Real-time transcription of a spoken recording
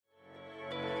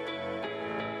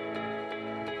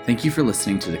Thank you for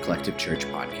listening to the Collective Church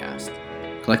podcast.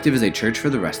 Collective is a church for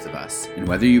the rest of us, and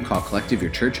whether you call Collective your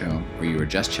church home or you are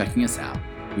just checking us out,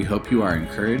 we hope you are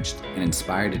encouraged and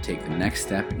inspired to take the next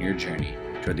step in your journey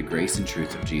toward the grace and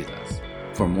truth of Jesus.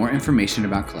 For more information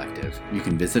about Collective, you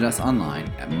can visit us online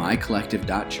at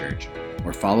mycollective.church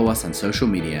or follow us on social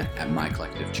media at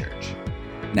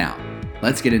mycollectivechurch. Now,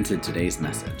 let's get into today's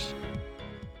message.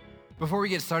 Before we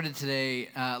get started today,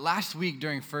 last week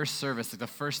during first service, like the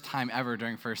first time ever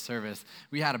during first service,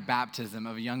 we had a baptism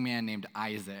of a young man named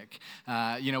Isaac.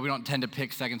 We don't tend to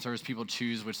pick second service. People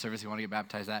choose which service you want to get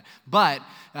baptized at. But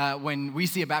when we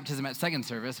see a baptism at second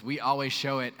service, we always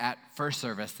show it at first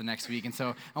service the next week. And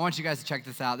so I want you guys to check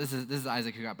this out. This is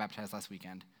Isaac who got baptized last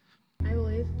weekend. I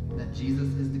believe That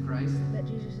Jesus is the Christ, that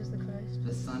Jesus is the Christ,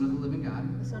 the Son of the living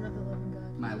God, the Son of the living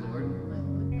God, my Lord my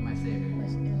Lord, and my Savior. and my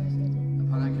Savior.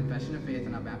 Upon that confession of faith,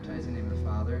 and I baptize in the name of the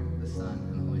Father, the Son,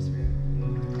 and the Holy Spirit.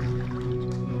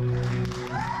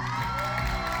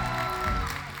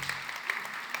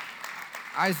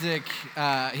 Isaac,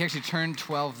 he actually turned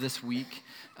 12 this week,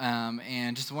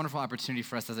 and just a wonderful opportunity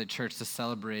for us as a church to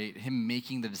celebrate him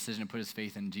making the decision to put his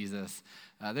faith in Jesus.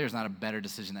 There's not a better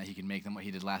decision that he could make than what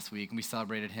he did last week, and we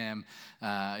celebrated him.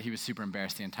 He was super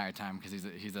embarrassed the entire time because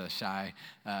he's a shy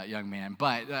young man.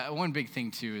 But one big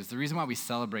thing, too, is the reason why we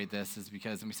celebrate this is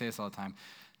because, and we say this all the time,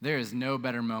 there is no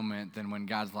better moment than when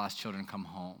God's lost children come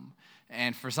home.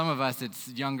 And for some of us, it's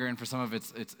younger, and for some of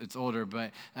it's older,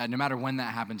 but no matter when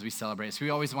that happens, we celebrate. So we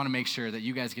always want to make sure that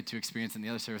you guys get to experience, and the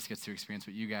other service gets to experience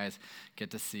what you guys get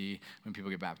to see when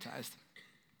people get baptized.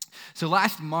 So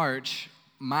last March,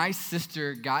 my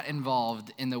sister got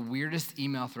involved in the weirdest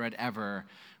email thread ever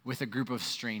with a group of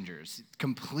strangers,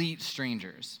 complete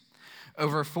strangers.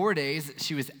 Over 4 days,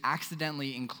 she was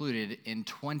accidentally included in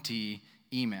 20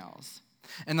 emails.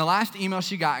 And the last email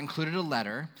she got included a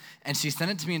letter, and she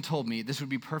sent it to me and told me this would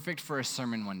be perfect for a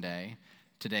sermon one day.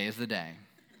 Today is the day.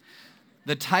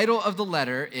 The title of the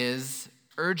letter is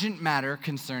Urgent Matter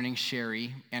Concerning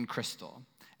Sherry and Crystal.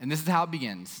 And this is how it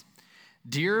begins.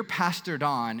 Dear Pastor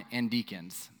Don and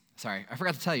deacons. Sorry, I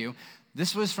forgot to tell you,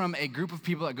 this was from a group of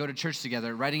people that go to church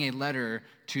together writing a letter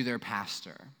to their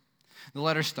pastor. The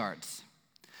letter starts.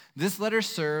 This letter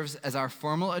serves as our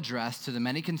formal address to the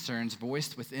many concerns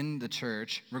voiced within the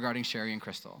church regarding Sherry and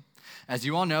Crystal. As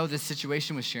you all know, this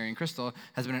situation with Sherry and Crystal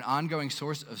has been an ongoing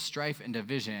source of strife and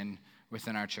division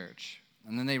within our church.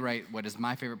 And then they write what is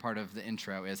my favorite part of the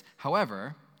intro is,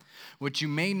 however, what you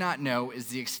may not know is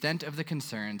the extent of the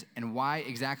concerns and why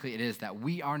exactly it is that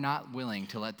we are not willing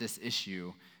to let this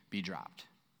issue be dropped.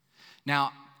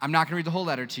 Now, I'm not going to read the whole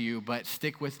letter to you, but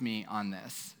stick with me on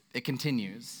this. It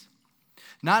continues.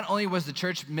 Not only was the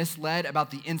church misled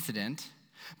about the incident,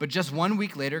 but just 1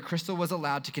 week later, Crystal was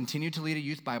allowed to continue to lead a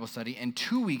youth Bible study, and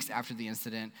 2 weeks after the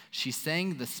incident, she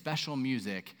sang the special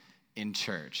music in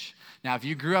church. Now, if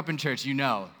you grew up in church, you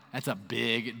know that's a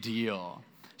big deal.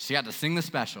 She got to sing the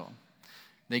special.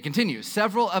 They continue.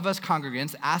 Several of us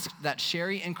congregants asked that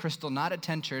Sherry and Crystal not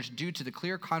attend church due to the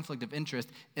clear conflict of interest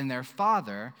in their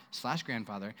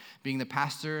father/grandfather being the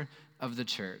pastor of the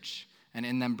church, and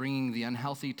in them bringing the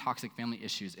unhealthy, toxic family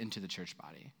issues into the church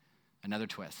body. Another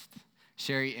twist.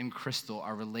 Sherry and Crystal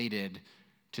are related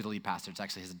to the lead pastor. It's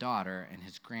actually his daughter and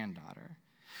his granddaughter.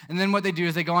 And then what they do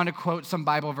is they go on to quote some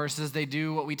Bible verses. They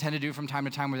do what we tend to do from time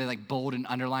to time where they bold and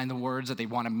underline the words that they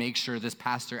want to make sure this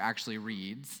pastor actually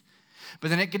reads. But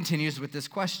then it continues with this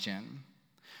question.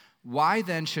 Why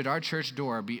then should our church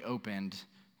door be opened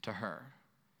to her?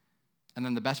 And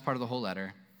then the best part of the whole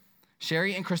letter.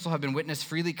 Sherry and Crystal have been witnessed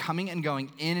freely coming and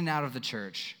going in and out of the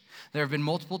church. There have been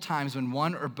multiple times when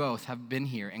one or both have been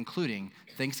here, including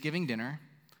Thanksgiving dinner,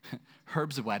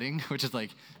 Herb's wedding, which is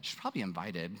she's probably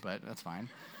invited, but that's fine.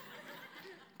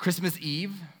 Christmas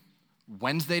Eve,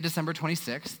 Wednesday, December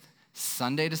 26th,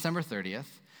 Sunday, December 30th,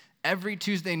 every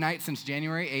Tuesday night since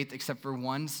January 8th, except for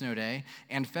one snow day,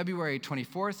 and February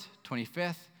 24th,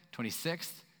 25th,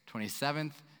 26th,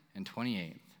 27th, and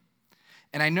 28th.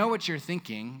 And I know what you're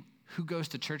thinking. Who goes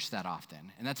to church that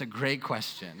often? And that's a great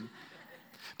question.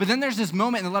 But then there's this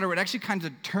moment in the letter where it actually kind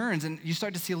of turns and you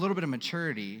start to see a little bit of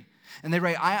maturity. And they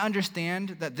write, I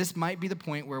understand that this might be the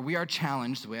point where we are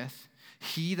challenged with,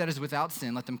 he that is without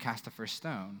sin, let them cast the first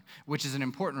stone, which is an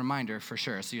important reminder for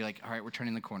sure. So you're like, all right, we're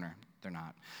turning the corner. They're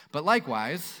not. But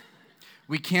likewise,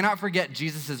 we cannot forget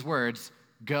Jesus' words,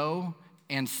 go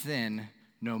and sin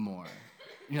no more.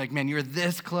 And you're like, man, you're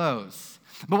this close.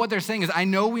 But what they're saying is, I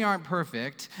know we aren't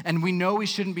perfect, and we know we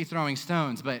shouldn't be throwing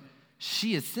stones, but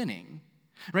she is sinning,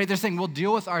 right? They're saying we'll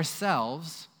deal with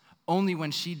ourselves only when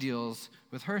she deals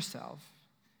with herself.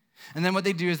 And then what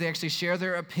they do is they actually share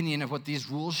their opinion of what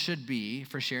these rules should be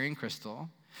for Sherry and Crystal.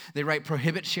 They write,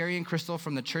 prohibit Sherry and Crystal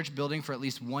from the church building for at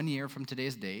least 1 year from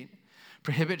today's date.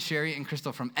 Prohibit Sherry and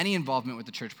Crystal from any involvement with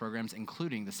the church programs,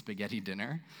 including the spaghetti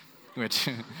dinner, which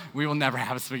we will never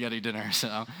have a spaghetti dinner,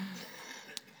 so.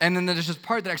 And then there's this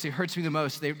part that actually hurts me the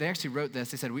most. They actually wrote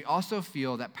this. They said, we also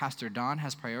feel that Pastor Don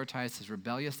has prioritized his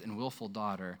rebellious and willful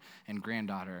daughter and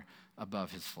granddaughter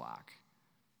above his flock.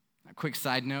 A quick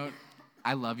side note,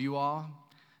 I love you all.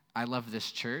 I love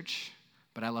this church,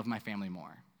 but I love my family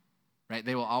more. Right?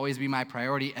 They will always be my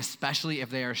priority, especially if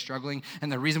they are struggling.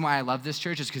 And the reason why I love this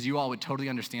church is because you all would totally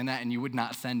understand that and you would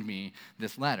not send me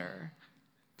this letter.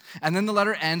 And then the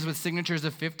letter ends with signatures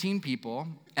of 15 people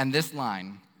and this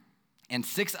line, and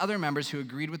 6 other members who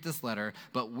agreed with this letter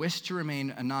but wished to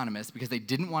remain anonymous because they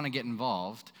didn't want to get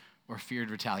involved or feared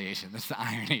retaliation. That's the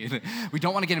irony. We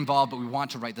don't want to get involved, but we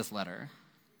want to write this letter.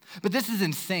 But this is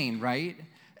insane, right?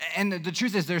 And the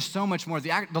truth is there's so much more.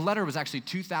 The letter was actually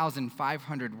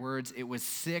 2,500 words. It was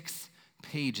 6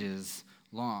 pages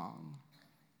long.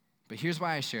 But here's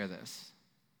why I share this.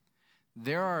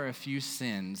 There are a few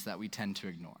sins that we tend to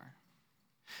ignore,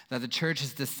 that the church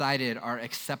has decided are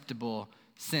acceptable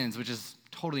sins, which is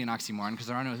totally an oxymoron because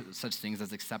there are no such things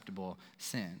as acceptable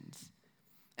sins.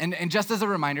 And just as a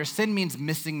reminder, sin means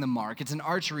missing the mark. It's an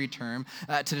archery term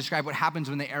to describe what happens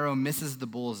when the arrow misses the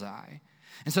bullseye.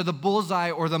 And so the bullseye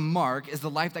or the mark is the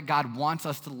life that God wants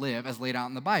us to live as laid out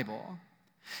in the Bible.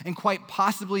 And quite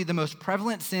possibly the most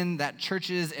prevalent sin that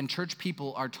churches and church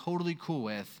people are totally cool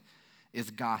with is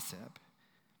gossip.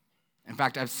 In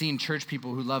fact, I've seen church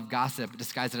people who love gossip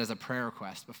disguise it as a prayer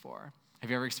request before. Have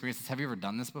you ever experienced this? Have you ever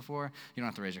done this before? You don't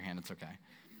have to raise your hand, it's okay.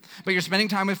 But you're spending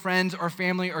time with friends or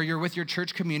family or you're with your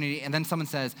church community and then someone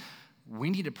says, we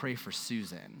need to pray for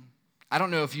Susan. I don't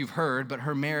know if you've heard, but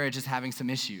her marriage is having some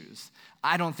issues.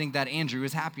 I don't think that Andrew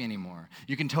is happy anymore.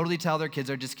 You can totally tell their kids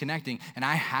are disconnecting, and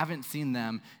I haven't seen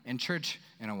them in church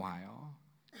in a while.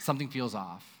 Something feels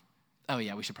off. Oh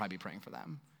yeah, we should probably be praying for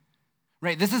them.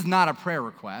 Right, this is not a prayer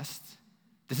request.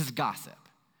 This is gossip.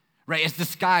 Right, it's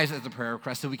disguised as a prayer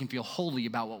request so we can feel holy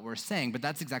about what we're saying, but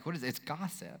that's exactly what it is. It's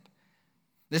gossip.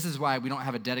 This is why we don't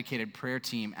have a dedicated prayer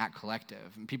team at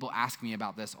Collective, and people ask me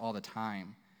about this all the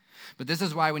time. But this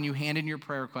is why when you hand in your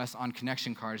prayer requests on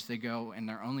connection cards, they go and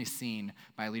they're only seen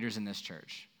by leaders in this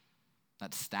church.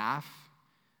 That's staff.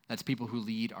 That's people who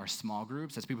lead our small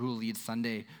groups. That's people who lead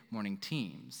Sunday morning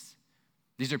teams.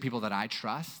 These are people that I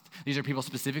trust. These are people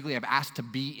specifically I've asked to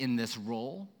be in this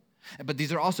role. But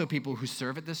these are also people who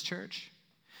serve at this church.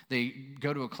 They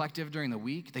go to a Collective during the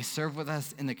week. They serve with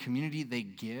us in the community. They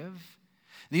give.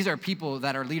 These are people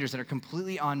that are leaders that are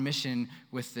completely on mission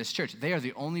with this church. They are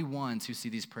the only ones who see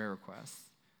these prayer requests.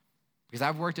 Because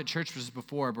I've worked at churches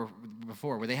before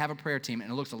where they have a prayer team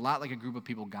and it looks a lot like a group of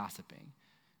people gossiping.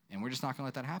 And we're just not going to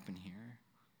let that happen here.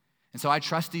 And so I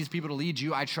trust these people to lead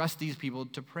you. I trust these people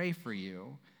to pray for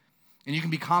you. And you can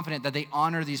be confident that they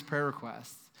honor these prayer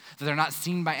requests, that they're not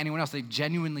seen by anyone else. They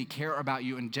genuinely care about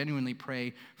you and genuinely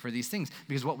pray for these things.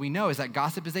 Because what we know is that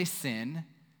gossip is a sin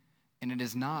and it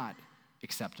is not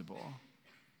acceptable,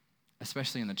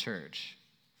 especially in the church.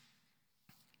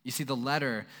 You see, the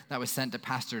letter that was sent to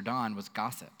Pastor Don was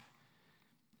gossip.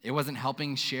 It wasn't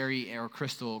helping Sherry or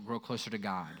Crystal grow closer to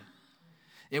God.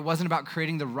 It wasn't about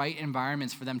creating the right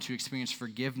environments for them to experience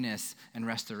forgiveness and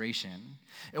restoration.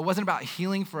 It wasn't about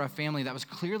healing for a family that was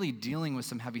clearly dealing with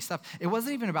some heavy stuff. It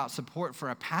wasn't even about support for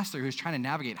a pastor who's trying to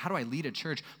navigate, how do I lead a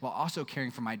church while also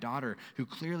caring for my daughter who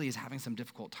clearly is having some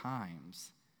difficult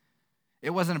times. It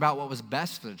wasn't about what was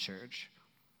best for the church.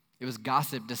 It was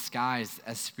gossip disguised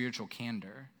as spiritual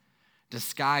candor,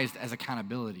 disguised as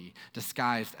accountability,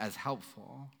 disguised as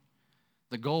helpful.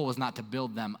 The goal was not to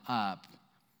build them up,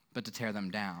 but to tear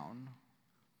them down.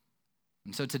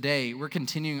 And so today, we're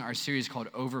continuing our series called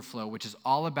Overflow, which is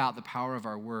all about the power of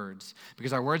our words,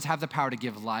 because our words have the power to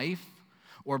give life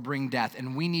or bring death,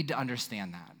 and we need to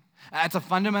understand that. It's a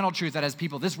fundamental truth that as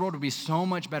people, this world would be so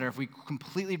much better if we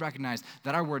completely recognize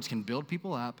that our words can build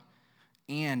people up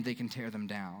and they can tear them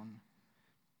down.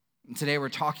 And today we're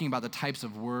talking about the types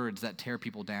of words that tear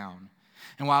people down.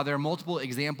 And while there are multiple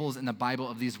examples in the Bible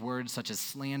of these words such as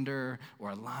slander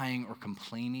or lying or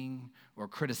complaining or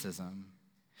criticism,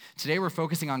 today we're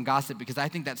focusing on gossip because I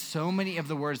think that so many of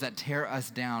the words that tear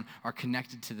us down are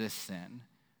connected to this sin.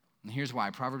 And here's why.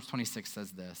 Proverbs 26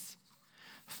 says this: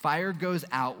 fire goes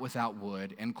out without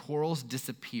wood, and quarrels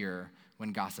disappear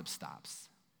when gossip stops.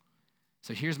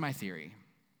 So here's my theory.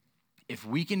 If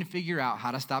we can figure out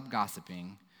how to stop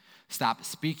gossiping, stop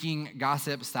speaking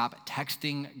gossip, stop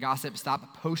texting gossip,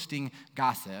 stop posting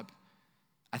gossip,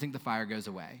 I think the fire goes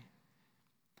away.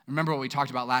 Remember what we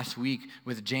talked about last week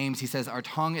with James. He says, our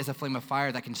tongue is a flame of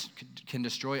fire that can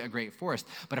destroy a great forest.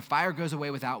 But a fire goes away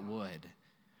without wood.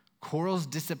 Corals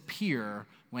disappear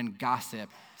when gossip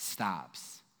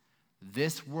stops.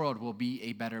 This world will be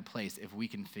a better place if we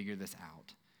can figure this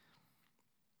out.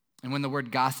 And when the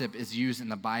word gossip is used in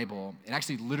the Bible, it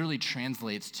actually literally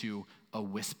translates to a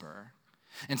whisper,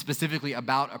 and specifically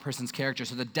about a person's character.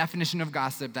 So the definition of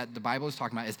gossip that the Bible is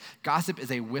talking about is gossip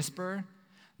is a whisper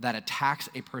that attacks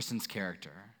a person's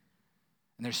character.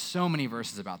 And there's so many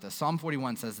verses about this. Psalm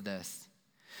 41 says this: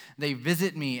 they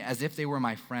visit me as if they were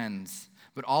my friends,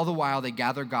 but all the while they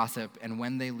gather gossip, and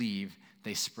when they leave,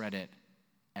 they spread it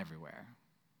everywhere.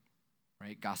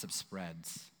 Right? Gossip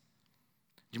spreads.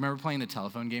 Do you remember playing the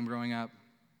telephone game growing up?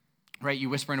 Right,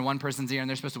 you whisper into one person's ear, and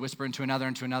they're supposed to whisper into another,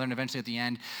 and eventually at the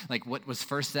end, like what was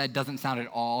first said doesn't sound at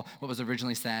all what was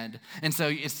originally said. And so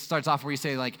it starts off where you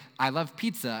say, like, I love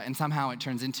pizza, and somehow it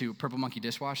turns into Purple Monkey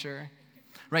dishwasher.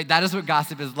 Right, that is what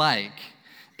gossip is like.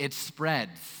 It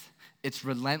spreads. It's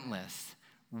relentless.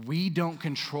 We don't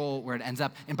control where it ends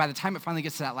up. And by the time it finally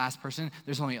gets to that last person,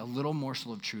 there's only a little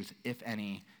morsel of truth, if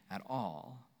any, at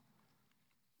all.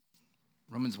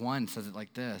 Romans 1 says it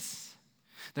like this: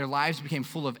 their lives became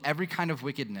full of every kind of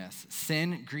wickedness,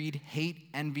 sin, greed, hate,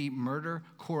 envy, murder,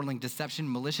 quarreling,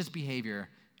 deception, malicious behavior,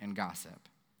 and gossip.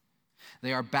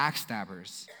 They are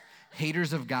backstabbers,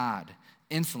 haters of God,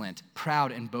 insolent,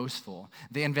 proud, and boastful.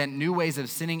 They invent new ways of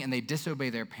sinning, and they disobey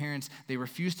their parents. They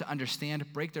refuse to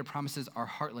understand, break their promises, are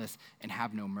heartless, and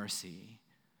have no mercy.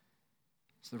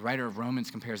 So the writer of Romans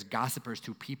compares gossipers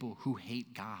to people who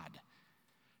hate God,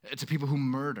 to people who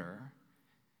murder,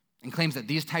 and claims that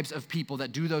these types of people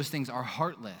that do those things are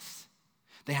heartless.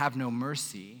 They have no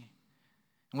mercy.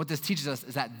 And what this teaches us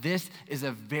is that this is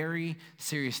a very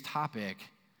serious topic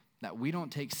that we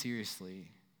don't take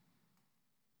seriously.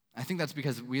 I think that's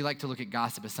because we like to look at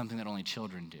gossip as something that only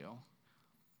children do,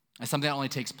 as something that only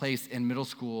takes place in middle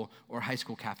school or high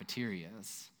school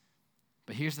cafeterias.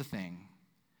 But here's the thing.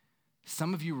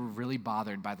 Some of you were really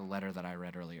bothered by the letter that I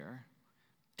read earlier.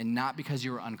 And not because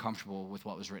you were uncomfortable with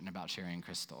what was written about Sherry and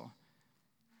Crystal.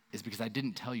 It's because I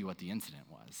didn't tell you what the incident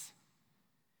was.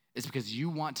 It's because you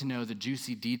want to know the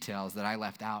juicy details that I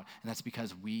left out, and that's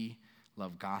because we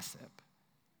love gossip.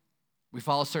 We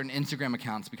follow certain Instagram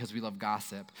accounts because we love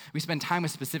gossip. We spend time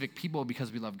with specific people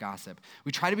because we love gossip.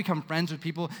 We try to become friends with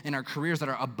people in our careers that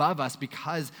are above us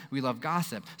because we love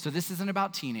gossip. So this isn't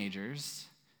about teenagers.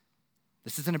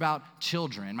 This isn't about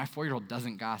children. My 4-year-old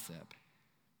doesn't gossip.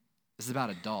 This is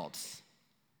about adults.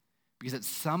 Because at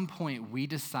some point, we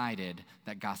decided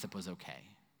that gossip was okay.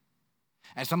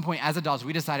 At some point, as adults,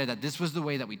 we decided that this was the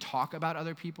way that we talk about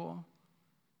other people,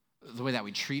 the way that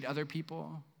we treat other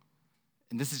people,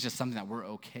 and this is just something that we're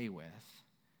okay with.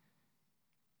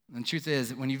 And the truth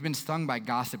is, when you've been stung by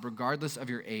gossip, regardless of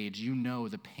your age, you know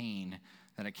the pain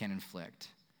that it can inflict.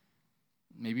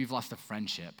 Maybe you've lost a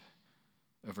friendship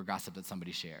over gossip that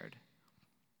somebody shared.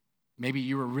 Maybe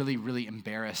you were really, really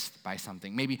embarrassed by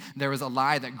something. Maybe there was a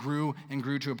lie that grew and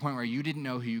grew to a point where you didn't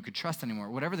know who you could trust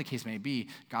anymore. Whatever the case may be,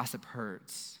 gossip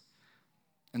hurts.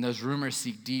 And those rumors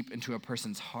seek deep into a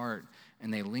person's heart,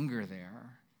 and they linger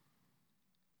there.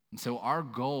 And so our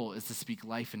goal is to speak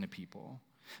life into people,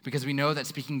 because we know that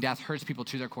speaking death hurts people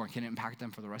to their core and can impact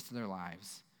them for the rest of their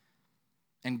lives.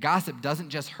 And gossip doesn't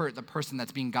just hurt the person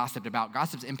that's being gossiped about.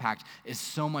 Gossip's impact is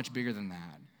so much bigger than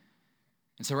that.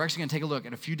 And so we're actually going to take a look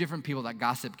at a few different people that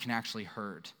gossip can actually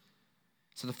hurt.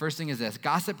 So the first thing is this: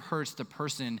 gossip hurts the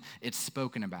person it's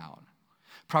spoken about.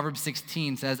 Proverbs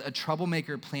 16 says, a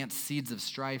troublemaker plants seeds of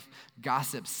strife.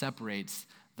 Gossip separates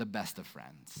the best of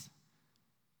friends.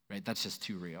 Right? That's just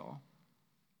too real.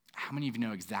 How many of you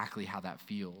know exactly how that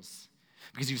feels?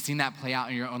 Because you've seen that play out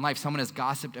in your own life. Someone has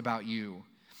gossiped about you.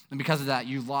 And because of that,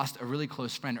 you've lost a really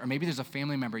close friend. Or maybe there's a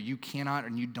family member you cannot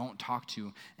and you don't talk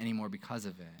to anymore because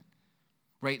of it.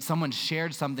 Right? Someone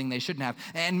shared something they shouldn't have.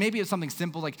 And maybe it's something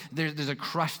simple like there's a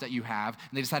crush that you have,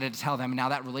 and they decided to tell them, and now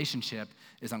that relationship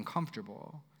is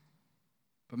uncomfortable.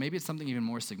 But maybe it's something even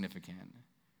more significant.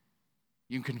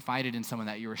 You confided in someone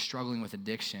that you were struggling with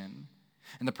addiction,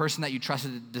 and the person that you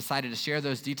trusted decided to share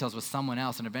those details with someone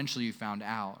else, and eventually you found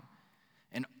out.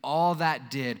 And all that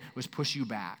did was push you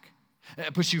back,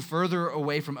 push you further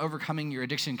away from overcoming your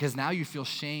addiction, because now you feel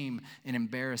shame and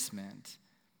embarrassment.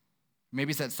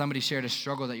 Maybe it's that somebody shared a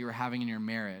struggle that you were having in your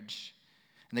marriage,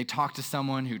 and they talked to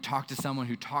someone who talked to someone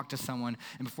who talked to someone,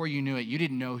 and before you knew it, you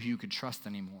didn't know who you could trust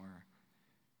anymore.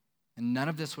 And none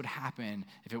of this would happen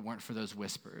if it weren't for those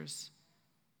whispers,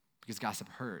 because gossip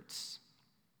hurts,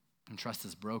 and trust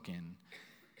is broken,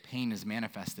 pain is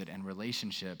manifested, and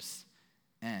relationships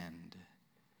end.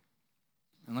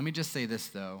 And let me just say this,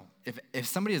 though. If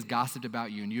somebody has gossiped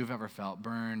about you and you've ever felt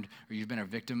burned or you've been a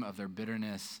victim of their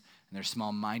bitterness and their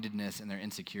small-mindedness and their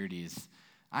insecurities,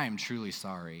 I am truly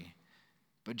sorry.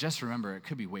 But just remember, it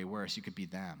could be way worse. You could be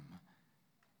them.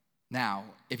 Now,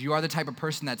 if you are the type of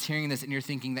person that's hearing this and you're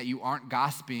thinking that you aren't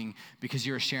gossiping because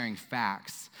you're sharing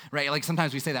facts, right? Like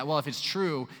sometimes we say that, well, if it's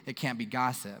true, it can't be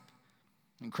gossip.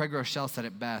 And Craig Rochelle said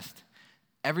it best.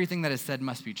 Everything that is said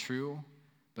must be true,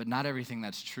 but not everything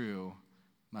that's true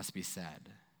must be said.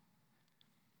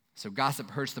 So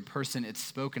gossip hurts the person it's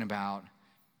spoken about,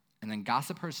 and then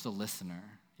gossip hurts the listener.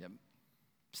 Yep,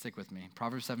 stick with me.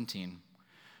 Proverbs 17.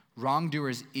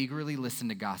 Wrongdoers eagerly listen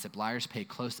to gossip. Liars pay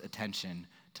close attention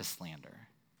to slander.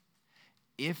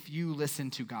 If you listen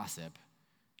to gossip,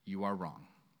 you are wrong.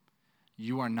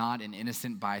 You are not an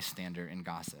innocent bystander in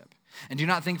gossip. And do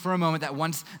not think for a moment that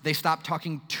once they stop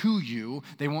talking to you,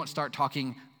 they won't start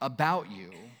talking about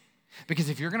you. Because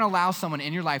if you're going to allow someone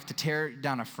in your life to tear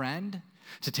down a friend,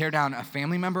 to tear down a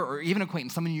family member, or even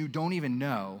acquaintance, someone you don't even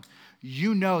know,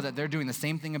 you know that they're doing the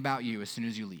same thing about you as soon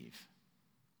as you leave.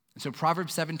 And so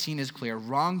Proverbs 17 is clear.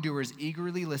 Wrongdoers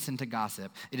eagerly listen to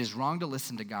gossip. It is wrong to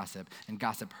listen to gossip, and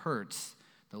gossip hurts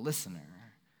the listener.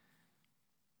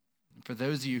 For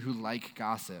those of you who like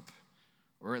gossip,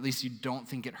 or at least you don't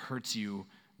think it hurts you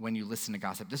when you listen to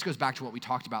gossip, this goes back to what we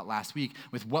talked about last week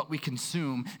with what we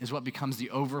consume is what becomes the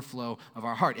overflow of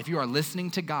our heart. If you are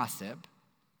listening to gossip,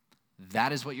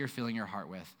 that is what you're filling your heart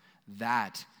with.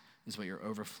 That is what your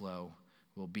overflow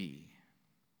will be.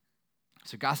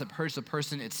 So gossip hurts the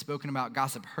person it's spoken about.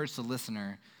 Gossip hurts the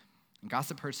listener. And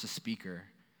gossip hurts the speaker.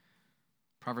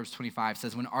 Proverbs 25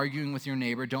 says, when arguing with your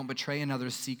neighbor, don't betray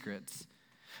another's secrets.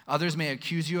 Others may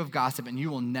accuse you of gossip, and you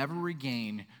will never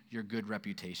regain your good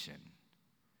reputation.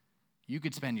 You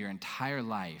could spend your entire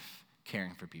life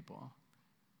caring for people,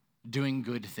 doing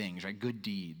good things, right? Good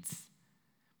deeds.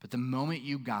 But the moment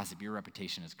you gossip, your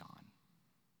reputation is gone.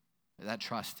 That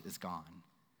trust is gone.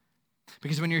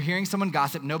 Because when you're hearing someone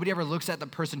gossip, nobody ever looks at the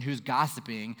person who's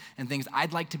gossiping and thinks,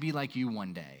 I'd like to be like you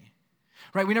one day.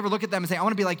 Right? We never look at them and say, I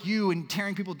want to be like you and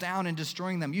tearing people down and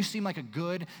destroying them. You seem like a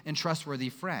good and trustworthy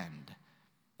friend.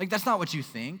 Like, that's not what you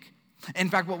think. In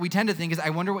fact, what we tend to think is, I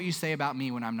wonder what you say about me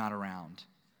when I'm not around.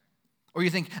 Or you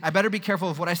think, I better be careful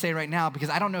with what I say right now because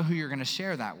I don't know who you're going to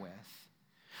share that with.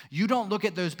 You don't look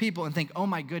at those people and think, oh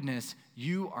my goodness,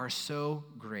 you are so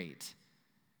great.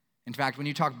 In fact, when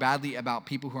you talk badly about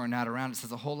people who are not around, it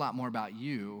says a whole lot more about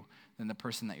you than the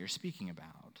person that you're speaking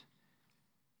about.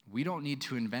 We don't need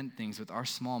to invent things with our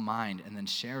small mind and then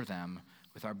share them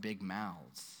with our big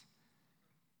mouths.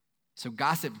 So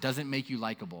gossip doesn't make you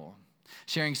likable.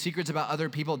 Sharing secrets about other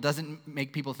people doesn't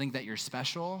make people think that you're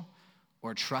special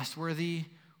or trustworthy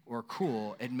or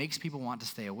cool. It makes people want to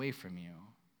stay away from you.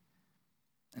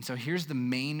 And so here's the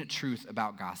main truth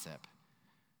about gossip.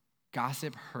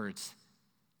 Gossip hurts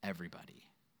everybody.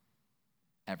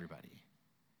 Everybody.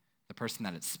 The person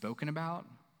that it's spoken about,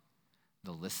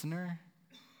 the listener,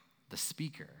 the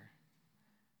speaker.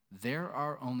 There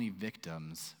are only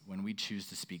victims when we choose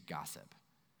to speak gossip,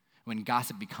 when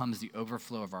gossip becomes the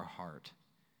overflow of our heart.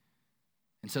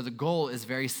 And so the goal is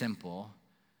very simple.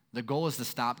 The goal is to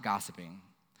stop gossiping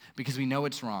because we know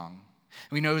it's wrong.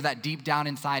 We know that deep down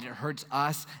inside it hurts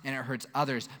us and it hurts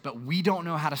others, but we don't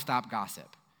know how to stop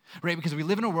gossip. Right, because we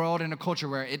live in a world and a culture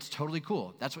where it's totally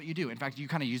cool. That's what you do. In fact, you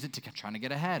kind of use it to try to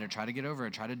get ahead or try to get over or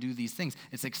try to do these things.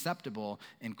 It's acceptable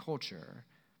in culture.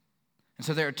 And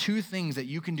so there are two things that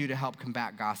you can do to help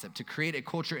combat gossip, to create a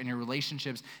culture in your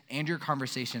relationships and your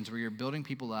conversations where you're building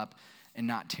people up and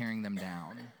not tearing them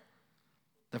down.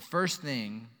 The first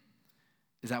thing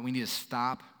is that we need to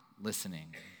stop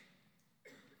listening.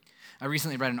 I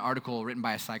recently read an article written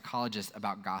by a psychologist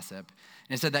about gossip,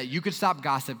 and it said that you could stop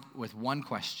gossip with one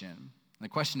question. And the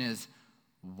question is,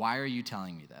 why are you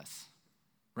telling me this?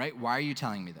 Right? Why are you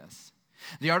telling me this?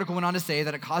 The article went on to say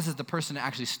that it causes the person to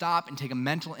actually stop and take a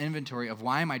mental inventory of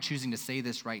why am I choosing to say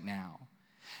this right now?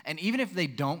 And even if they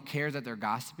don't care that they're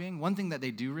gossiping, one thing that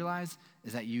they do realize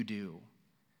is that you do.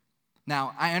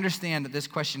 Now, I understand that this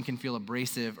question can feel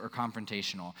abrasive or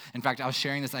confrontational. In fact, I was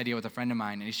sharing this idea with a friend of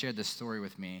mine, and he shared this story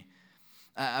with me.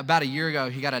 About a year ago,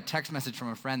 he got a text message from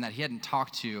a friend that he hadn't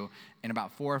talked to in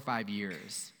about 4 or 5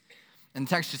 years. And the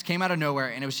text just came out of nowhere,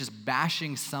 and it was just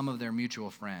bashing some of their mutual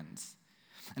friends.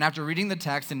 And after reading the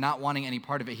text and not wanting any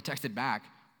part of it, he texted back,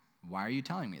 why are you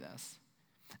telling me this?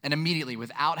 And immediately,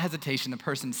 without hesitation, the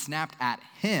person snapped at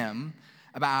him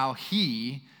about how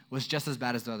he was just as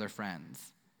bad as the other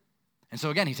friends. And so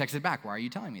again, he texted back, why are you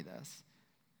telling me this?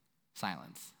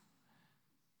 Silence.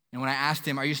 And when I asked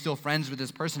him, are you still friends with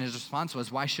this person? His response was,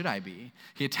 why should I be?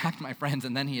 He attacked my friends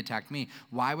and then he attacked me.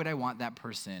 Why would I want that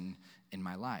person in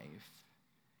my life?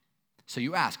 So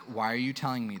you ask, why are you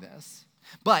telling me this?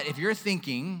 But if you're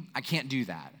thinking, I can't do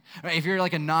that, right? If you're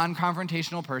like a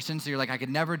non-confrontational person, so you're like, I could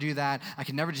never do that. I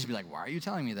could never just be like, why are you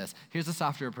telling me this? Here's a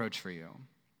softer approach for you.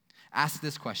 Ask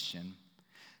this question.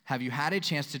 Have you had a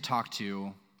chance to talk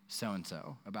to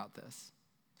so-and-so about this?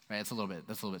 Right, that's a little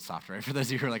bit softer, right? For those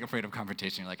of you who are like afraid of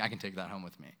confrontation, you're like, I can take that home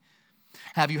with me.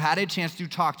 Have you had a chance to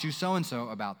talk to so-and-so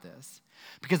about this?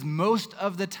 Because most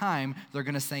of the time, they're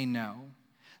gonna say no.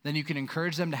 Then you can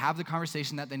encourage them to have the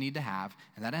conversation that they need to have,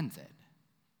 and that ends it.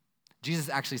 Jesus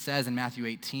actually says in Matthew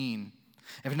 18,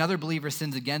 if another believer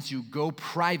sins against you, go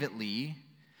privately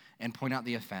and point out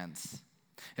the offense.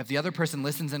 If the other person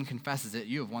listens and confesses it,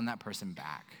 you have won that person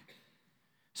back.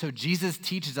 So Jesus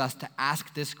teaches us to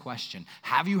ask this question.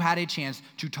 Have you had a chance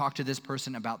to talk to this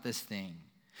person about this thing?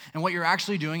 And what you're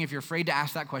actually doing, if you're afraid to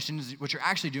ask that question, what you're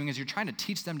actually doing is you're trying to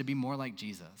teach them to be more like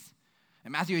Jesus.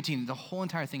 In Matthew 18, the whole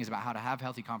entire thing is about how to have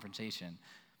healthy confrontation.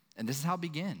 And this is how it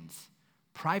begins.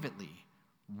 Privately,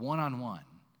 one-on-one.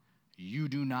 You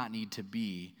do not need to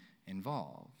be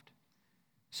involved.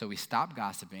 So we stop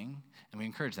gossiping and we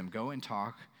encourage them, go and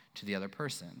talk to the other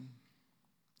person.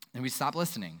 And we stop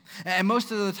listening. And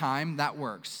most of the time, that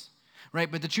works,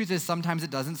 right? But the truth is, sometimes it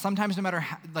doesn't. Sometimes no matter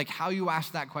how you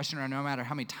ask that question or no matter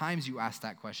how many times you ask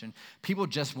that question, people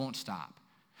just won't stop,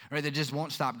 right? They just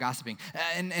won't stop gossiping.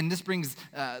 And this brings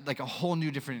a whole new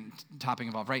different topic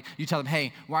involved, right? You tell them,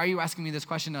 hey, why are you asking me this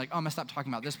question? They're like, oh, I'm going to stop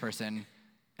talking about this person, and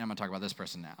I'm going to talk about this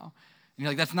person now. And you're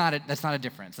like, that's not a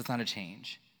difference. That's not a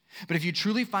change. But if you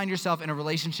truly find yourself in a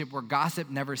relationship where gossip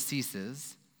never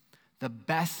ceases, the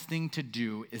best thing to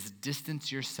do is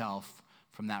distance yourself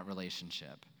from that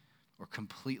relationship or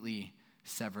completely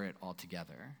sever it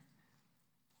altogether.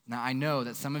 Now, I know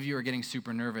that some of you are getting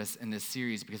super nervous in this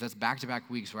series because that's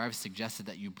back-to-back weeks where I've suggested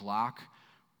that you block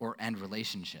or end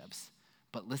relationships.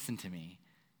 But listen to me.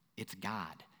 It's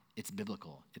God. It's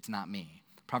biblical. It's not me.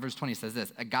 Proverbs 20 says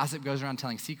this, a gossip goes around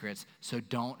telling secrets, so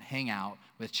don't hang out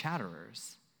with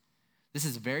chatterers. This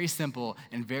is very simple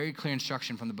and very clear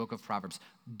instruction from the book of Proverbs.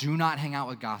 Do not hang out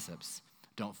with gossips.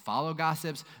 Don't follow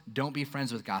gossips. Don't be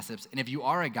friends with gossips. And if you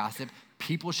are a gossip,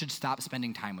 people should stop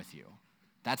spending time with you.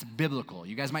 That's biblical.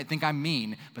 You guys might think I'm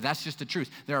mean, but that's just the truth.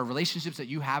 There are relationships that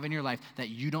you have in your life that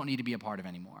you don't need to be a part of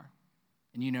anymore.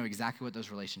 And you know exactly what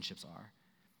those relationships are.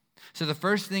 So the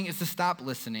first thing is to stop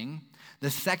listening. The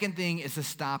second thing is to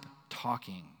stop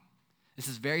talking. This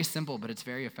is very simple, but it's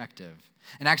very effective.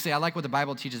 And actually, I like what the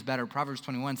Bible teaches better. Proverbs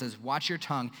 21 says, watch your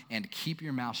tongue and keep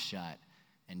your mouth shut,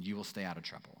 and you will stay out of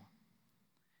trouble.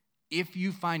 If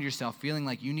you find yourself feeling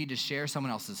like you need to share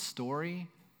someone else's story,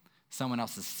 someone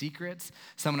else's secrets,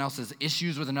 someone else's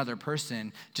issues with another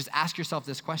person, just ask yourself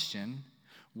this question.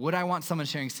 Would I want someone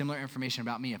sharing similar information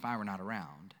about me if I were not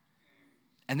around?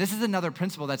 And this is another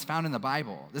principle that's found in the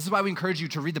Bible. This is why we encourage you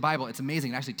to read the Bible. It's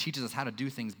amazing. It actually teaches us how to do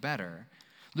things better.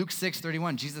 Luke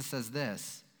 6:31, Jesus says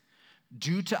this,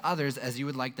 do to others as you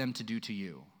would like them to do to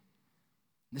you.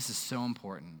 This is so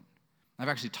important. I've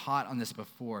actually taught on this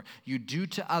before. You do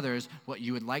to others what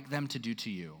you would like them to do to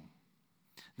you.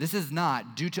 This is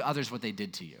not do to others what they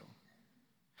did to you,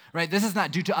 right? This is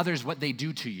not do to others what they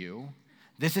do to you.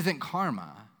 This isn't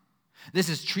karma. This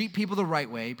is treat people the right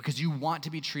way because you want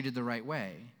to be treated the right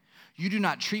way. You do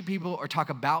not treat people or talk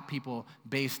about people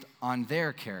based on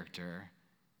their character.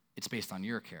 It's based on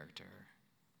your character.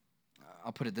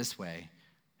 I'll put it this way.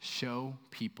 Show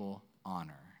people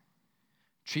honor.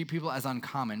 Treat people as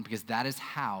uncommon because that is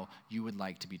how you would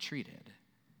like to be treated.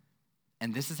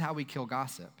 And this is how we kill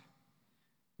gossip.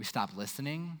 We stop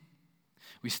listening.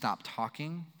 We stop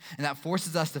talking. And that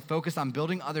forces us to focus on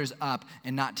building others up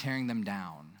and not tearing them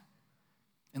down.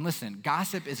 And listen,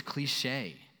 gossip is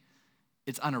cliche.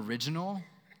 It's unoriginal.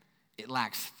 It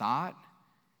lacks thought.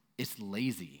 It's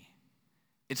lazy.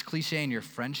 It's cliche in your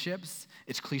friendships.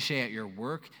 It's cliche at your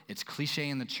work. It's cliche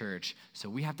in the church. So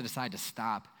we have to decide to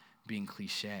stop being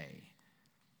cliche.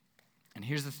 And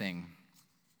here's the thing.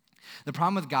 The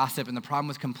problem with gossip and the problem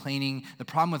with complaining, the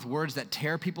problem with words that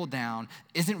tear people down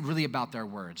isn't really about their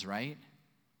words, right?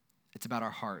 It's about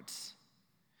our hearts.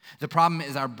 The problem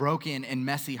is our broken and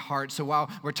messy heart. So while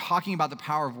we're talking about the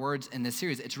power of words in this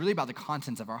series, it's really about the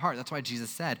contents of our heart. That's why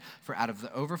Jesus said, for out of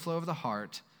the overflow of the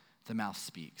heart, the mouth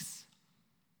speaks.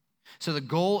 So the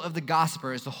goal of the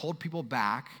gossiper is to hold people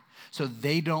back so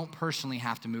they don't personally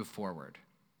have to move forward.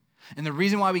 And the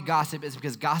reason why we gossip is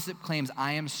because gossip claims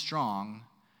I am strong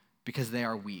because they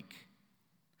are weak.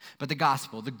 But the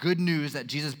gospel, the good news that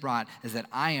Jesus brought is that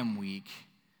I am weak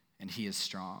and he is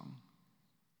strong.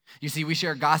 You see, we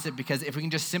share gossip because if we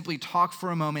can just simply talk for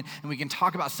a moment and we can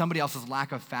talk about somebody else's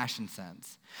lack of fashion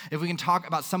sense, if we can talk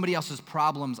about somebody else's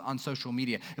problems on social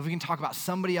media, if we can talk about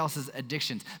somebody else's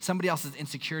addictions, somebody else's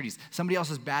insecurities, somebody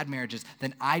else's bad marriages,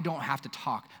 then I don't have to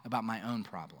talk about my own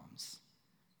problems.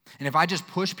 And if I just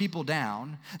push people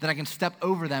down, then I can step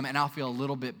over them and I'll feel a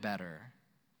little bit better.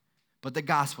 But the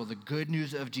gospel, the good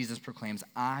news of Jesus proclaims,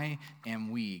 I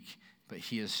am weak, but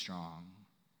he is strong.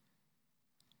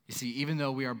 You see, even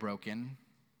though we are broken,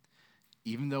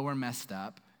 even though we're messed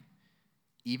up,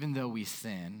 even though we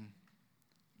sin,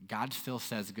 God still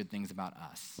says good things about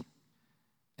us.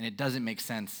 And it doesn't make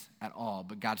sense at all,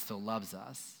 but God still loves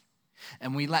us.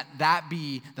 And we let that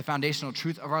be the foundational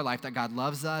truth of our life, that God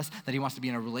loves us, that he wants to be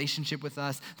in a relationship with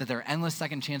us, that there are endless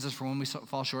second chances for when we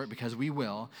fall short, because we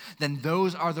will. Then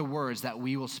those are the words that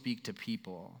we will speak to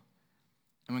people.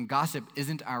 And when gossip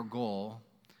isn't our goal,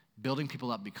 building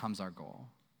people up becomes our goal.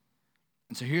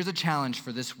 And so here's a challenge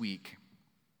for this week.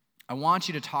 I want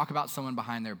you to talk about someone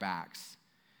behind their backs.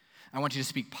 I want you to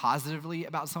speak positively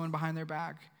about someone behind their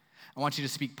back. I want you to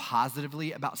speak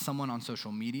positively about someone on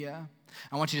social media.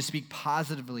 I want you to speak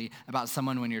positively about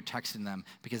someone when you're texting them,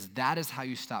 because that is how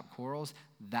you stop quarrels.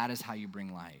 That is how you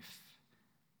bring life.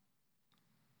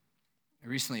 I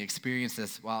recently experienced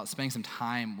this while spending some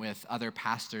time with other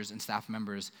pastors and staff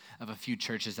members of a few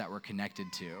churches that we're connected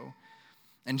to.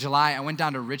 In July, I went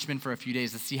down to Richmond for a few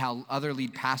days to see how other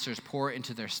lead pastors pour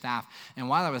into their staff. And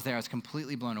while I was there, I was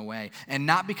completely blown away. And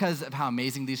not because of how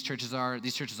amazing these churches are.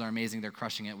 These churches are amazing. They're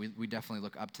crushing it. We definitely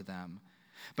look up to them.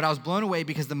 But I was blown away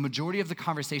because the majority of the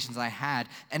conversations I had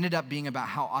ended up being about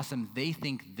how awesome they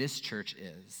think this church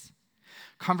is.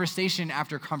 Conversation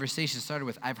after conversation started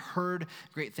with, I've heard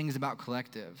great things about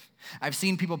Collective. I've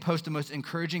seen people post the most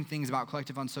encouraging things about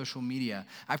Collective on social media.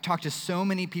 I've talked to so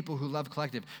many people who love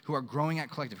Collective, who are growing at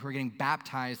Collective, who are getting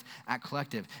baptized at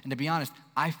Collective. And to be honest,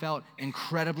 I felt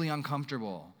incredibly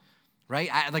uncomfortable, right?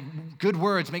 Good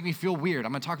words make me feel weird.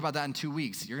 I'm gonna talk about that in 2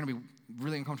 weeks. You're gonna be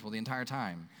really uncomfortable the entire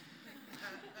time.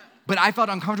 But I felt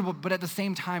uncomfortable, but at the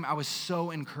same time, I was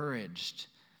so encouraged.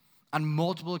 On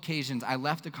multiple occasions, I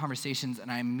left the conversations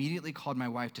and I immediately called my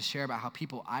wife to share about how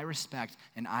people I respect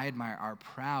and I admire are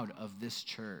proud of this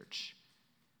church.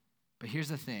 But here's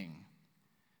the thing.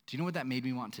 Do you know what that made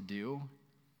me want to do?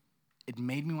 It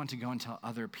made me want to go and tell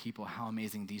other people how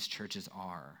amazing these churches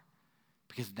are,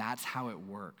 because that's how it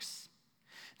works.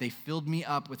 They filled me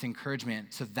up with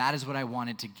encouragement, so that is what I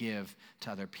wanted to give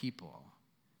to other people.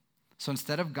 So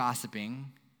instead of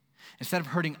gossiping, instead of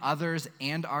hurting others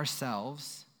and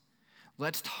ourselves,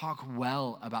 let's talk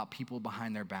well about people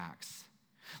behind their backs.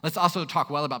 Let's also talk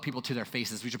well about people to their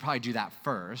faces. We should probably do that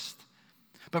first.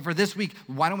 But for this week,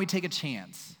 why don't we take a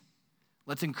chance?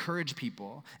 Let's encourage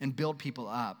people and build people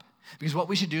up. Because what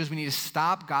we should do is we need to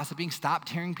stop gossiping, stop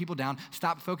tearing people down,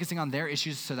 stop focusing on their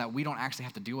issues so that we don't actually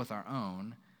have to deal with our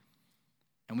own.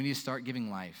 And we need to start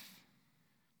giving life.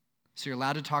 So you're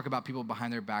allowed to talk about people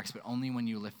behind their backs, but only when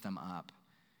you lift them up.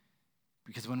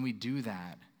 Because when we do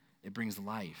that, it brings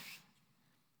life.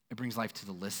 It brings life to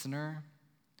the listener.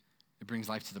 It brings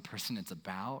life to the person it's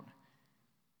about.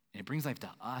 And it brings life to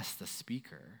us, the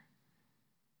speaker.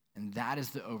 And that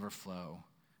is the overflow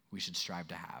we should strive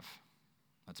to have.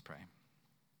 Let's pray.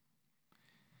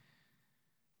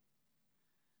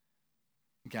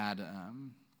 God,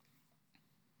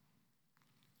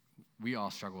 we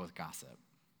all struggle with gossip.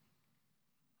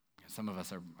 Some of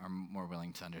us are more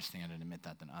willing to understand and admit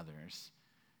that than others.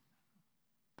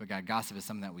 But God, gossip is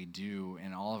something that we do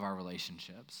in all of our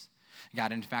relationships.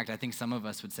 God, in fact, I think some of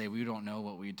us would say we don't know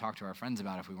what we'd talk to our friends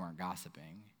about if we weren't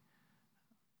gossiping.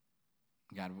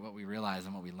 God, what we realize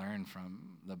and what we learn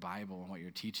from the Bible and what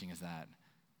you're teaching is that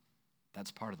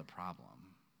that's part of the problem.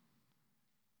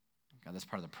 God, that's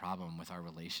part of the problem with our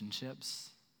relationships,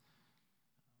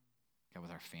 God,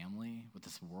 with our family, with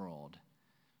this world,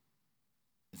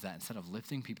 is that instead of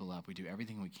lifting people up, we do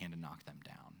everything we can to knock them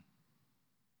down.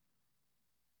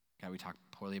 God, we talk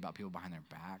poorly about people behind their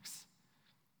backs.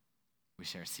 We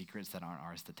share secrets that aren't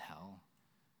ours to tell.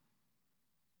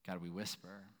 God, we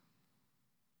whisper.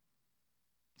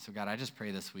 So God, I just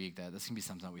pray this week that this can be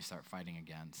something that we start fighting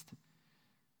against.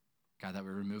 God, that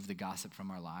we remove the gossip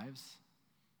from our lives.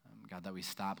 God, that we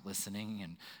stop listening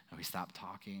and we stop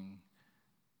talking.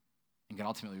 And God,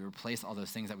 ultimately, we replace all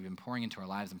those things that we've been pouring into our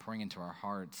lives and pouring into our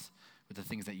hearts with the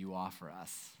things that you offer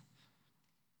us,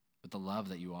 with the love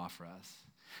that you offer us.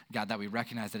 God, that we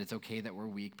recognize that it's okay that we're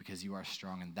weak because you are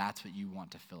strong, and that's what you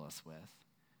want to fill us with.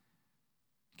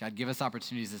 God, give us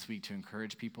opportunities this week to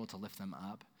encourage people, to lift them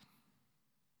up.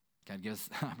 God, give us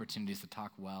opportunities to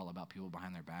talk well about people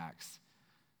behind their backs.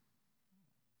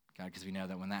 God, because we know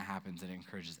that when that happens, it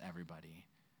encourages everybody.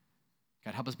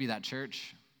 God, help us be that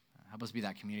church. Help us be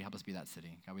that community. Help us be that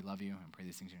city. God, we love you and pray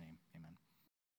these things in your name. Amen.